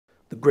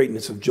the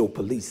greatness of Joe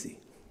Polisi.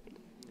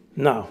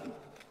 Now,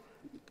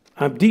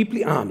 I'm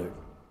deeply honored,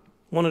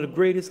 one of the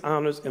greatest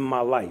honors in my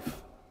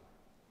life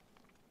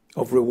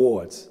of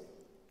rewards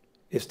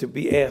is to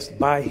be asked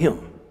by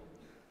him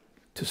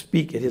to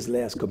speak at his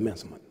last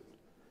commencement.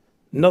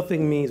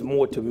 Nothing means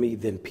more to me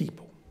than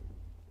people.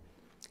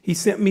 He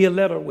sent me a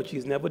letter, which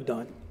he's never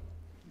done,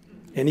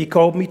 and he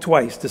called me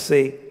twice to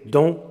say,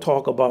 don't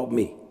talk about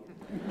me.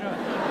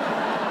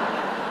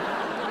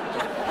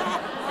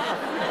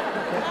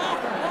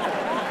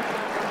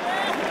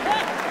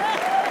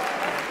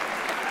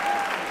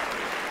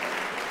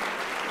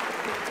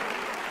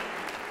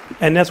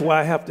 And that's why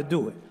I have to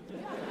do it.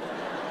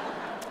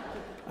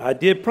 I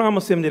did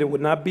promise him that it would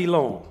not be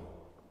long,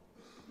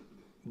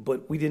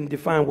 but we didn't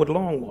define what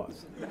long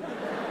was.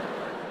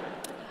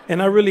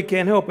 And I really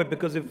can't help it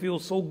because it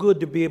feels so good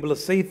to be able to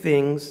say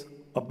things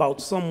about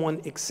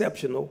someone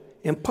exceptional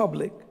in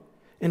public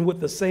and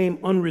with the same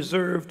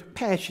unreserved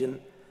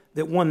passion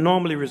that one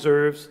normally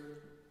reserves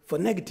for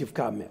negative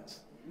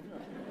comments.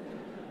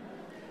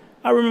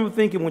 I remember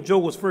thinking when Joe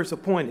was first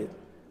appointed,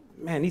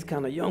 man, he's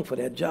kind of young for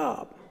that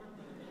job.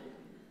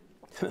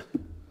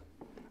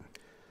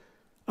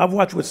 I've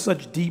watched with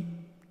such deep,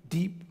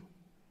 deep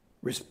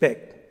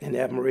respect and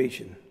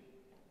admiration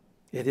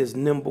at his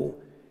nimble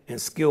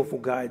and skillful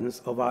guidance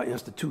of our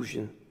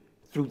institution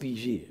through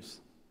these years.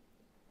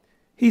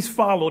 He's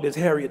followed, as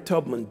Harriet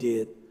Tubman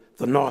did,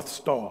 the North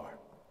Star,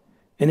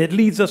 and it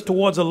leads us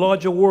towards a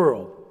larger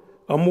world,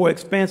 a more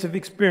expansive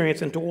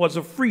experience, and towards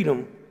a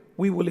freedom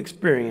we will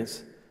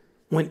experience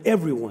when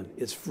everyone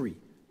is free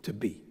to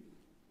be.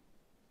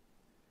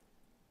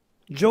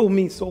 Joe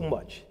means so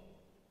much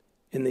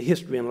in the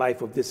history and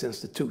life of this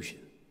institution.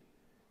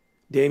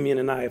 Damien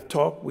and I have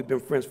talked. We've been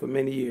friends for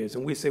many years,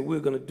 and we say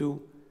we're going to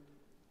do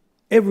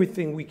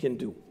everything we can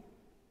do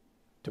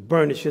to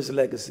burnish his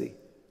legacy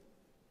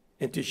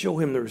and to show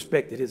him the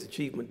respect that his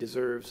achievement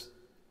deserves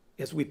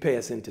as we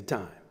pass into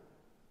time.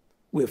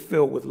 We're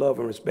filled with love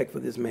and respect for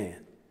this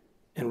man,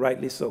 and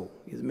rightly so.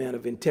 He's a man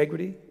of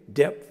integrity,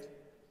 depth,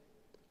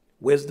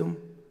 wisdom,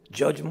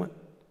 judgment.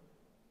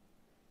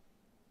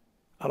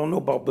 I don't know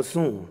about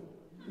bassoon.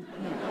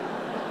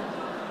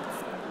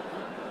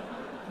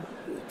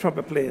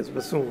 Trumpet players,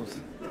 bassoons.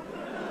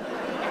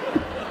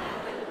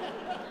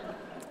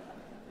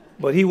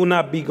 But he will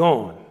not be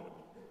gone.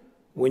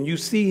 When you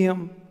see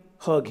him,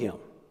 hug him.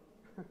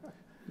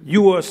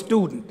 You are a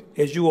student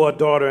as you are a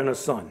daughter and a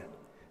son.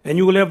 And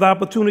you will have the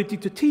opportunity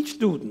to teach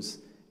students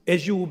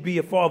as you will be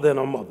a father and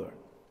a mother.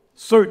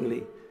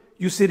 Certainly,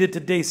 you sit here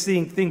today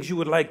seeing things you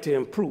would like to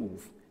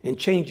improve and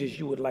changes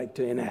you would like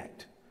to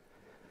enact.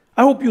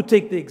 I hope you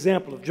take the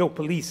example of Joe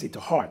Polisi to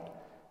heart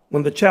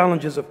when the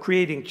challenges of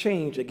creating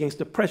change against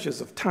the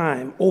pressures of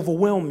time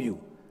overwhelm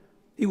you.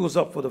 He was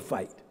up for the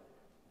fight,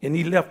 and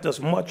he left us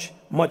much,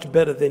 much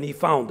better than he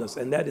found us,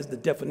 and that is the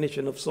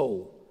definition of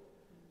soul.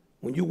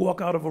 When you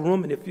walk out of a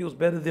room and it feels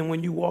better than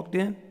when you walked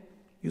in,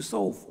 you're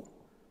soulful.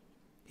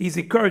 He's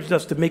encouraged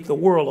us to make the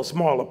world a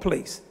smaller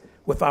place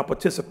with our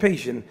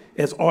participation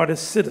as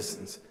artist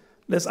citizens.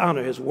 Let's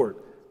honor his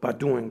work by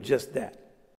doing just that.